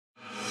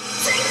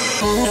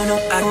Có một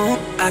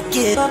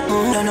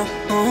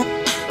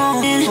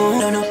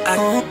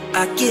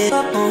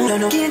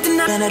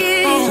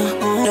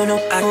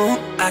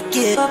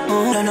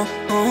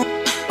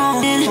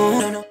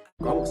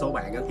số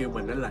bạn kêu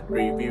mình đó là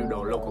review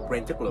đồ local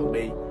brand chất lượng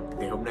đi,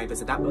 thì hôm nay tôi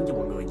sẽ đáp ứng cho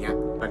mọi người nha.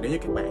 Và nếu như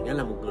các bạn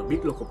là một người biết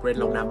local brand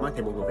lâu năm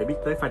thì mọi người phải biết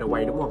tới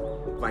 5THEWAY đúng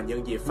không? Và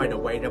nhân dịp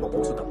 5THEWAY ra một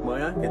bộ sưu tập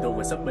mới thì tôi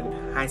vừa shopping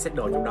 2 set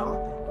đồ trong đó,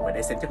 và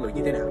để xem chất lượng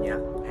như thế nào nha.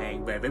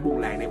 Hàng về với buôn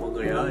làng này mọi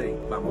người ơi,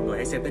 và mọi người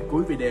hãy xem tới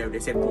cuối video để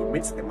xem full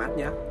mix and match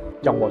nhé.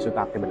 Trong bộ sưu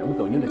tập thì mình ấn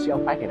tượng nhất là chiếc áo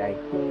khoác này đây.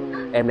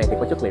 Em này thì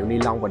có chất liệu ni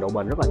lông và độ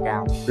bền rất là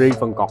cao. Riêng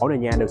phần cổ này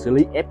nha được xử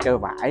lý ép cơ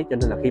vải, cho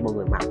nên là khi mọi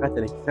người mặc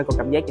thì nó có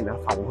cảm giác như nó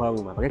phồng hơn,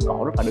 mà cái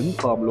cổ rất là đứng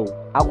firm luôn.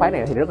 Áo khoác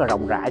này thì rất là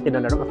rộng rãi, cho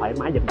nên là rất là thoải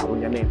mái vận động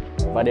luôn nha anh em.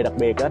 Và điều đặc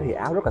biệt thì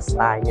áo rất là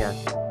style nha.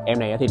 Em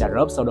này thì là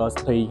rớp shoulder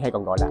sleeve hay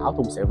còn gọi là áo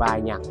thun xẻ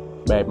vai nha.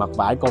 Bề mặt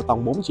vải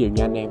cotton 4 chiều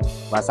nha anh em.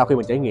 Và sau khi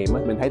mình trải nghiệm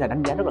mình thấy là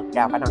đánh giá rất là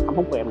cao khả năng thấm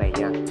hút của em này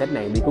nha. Set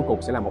này đi cuối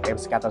cùng sẽ là một em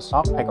scatter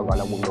short hay còn gọi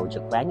là quần đùi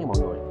trượt ván nha mọi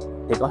người.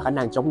 Thì có khả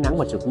năng chống nắng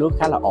và trượt nước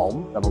khá là ổn,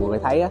 và mọi người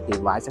thấy thì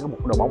vải sẽ có một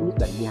độ bóng nhất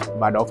định nha.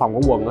 Và độ phồng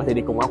của quần thì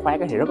đi cùng áo khoác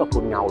thì rất là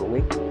cool ngầu luôn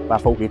ý. Và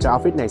phụ kiện cho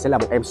outfit này sẽ là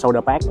một em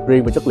shoulder pad.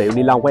 Riêng về chất liệu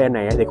ni lông của em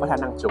này thì có khả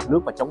năng trượt nước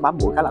và chống bám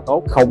bụi khá là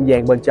tốt. Không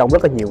gian bên trong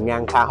rất là nhiều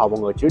ngăn tha hồ mọi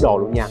người chứa đồ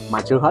luôn nha.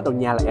 Mà chưa hết đâu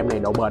nha, là em này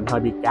độ bền hơi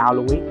bị cao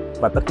luôn ý.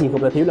 Và tất nhiên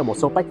không thể thiếu là một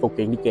số pack phụ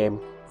kiện đi kèm.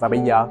 Và bây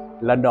giờ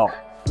lên đồ.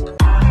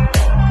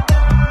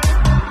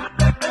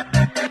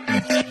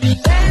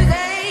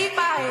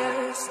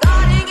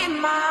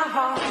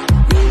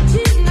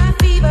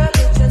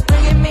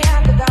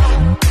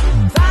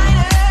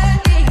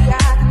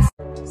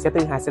 Set thứ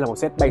hai sẽ là một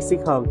set basic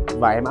hơn,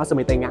 và em áo sơ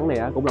mi tay ngắn này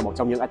cũng là một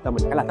trong những item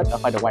mình khá là thích ở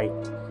 5THEWAY.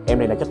 Em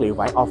này là chất liệu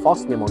vải all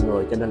force nha mọi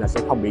người, cho nên là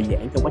sẽ không bị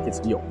giãn trong quá trình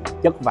sử dụng.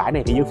 Chất vải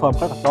này thì giữ form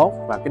rất là tốt,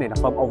 và cái này là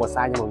form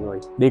oversize nha mọi người.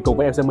 Đi cùng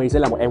với em sơ mi sẽ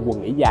là một em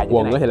quần nỉ dài.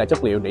 Quần thì là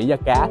chất liệu nỉ da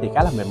cá thì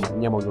khá là mềm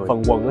mịn nha mọi người.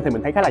 Phần quần thì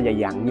mình thấy khá là dày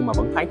dặn nhưng mà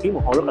vẫn thoáng khí mồ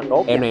hôi rất là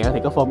tốt. Em này thì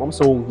có form ống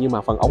suông, nhưng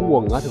mà phần ống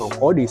quần thì còn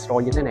phối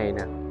destroy như thế này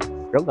nè,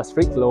 rất là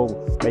street luôn.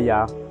 Bây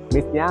giờ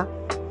mix nhá.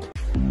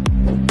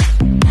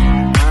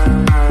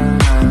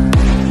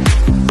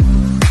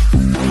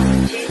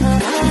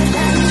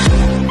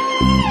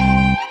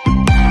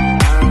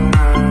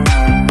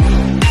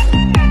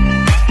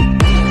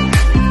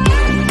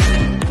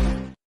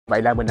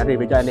 Vậy là mình đã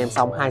review cho anh em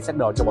xong 2 set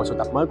đồ cho bộ sưu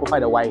tập mới của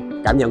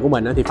 5THEWAY. Cảm nhận của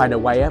mình thì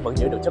 5THEWAY vẫn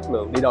giữ được chất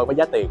lượng đi đôi với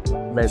giá tiền.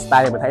 Về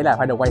style thì mình thấy là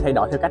 5THEWAY thay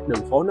đổi theo cách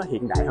đường phố nó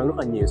hiện đại hơn rất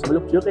là nhiều so với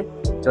lúc trước ấy.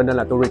 Cho nên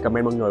là tôi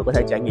recommend mọi người có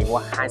thể trải nghiệm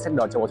qua 2 set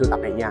đồ cho bộ sưu tập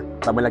này nha.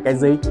 Và mình là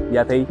Kenzi.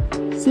 Giờ thì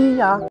see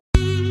ya.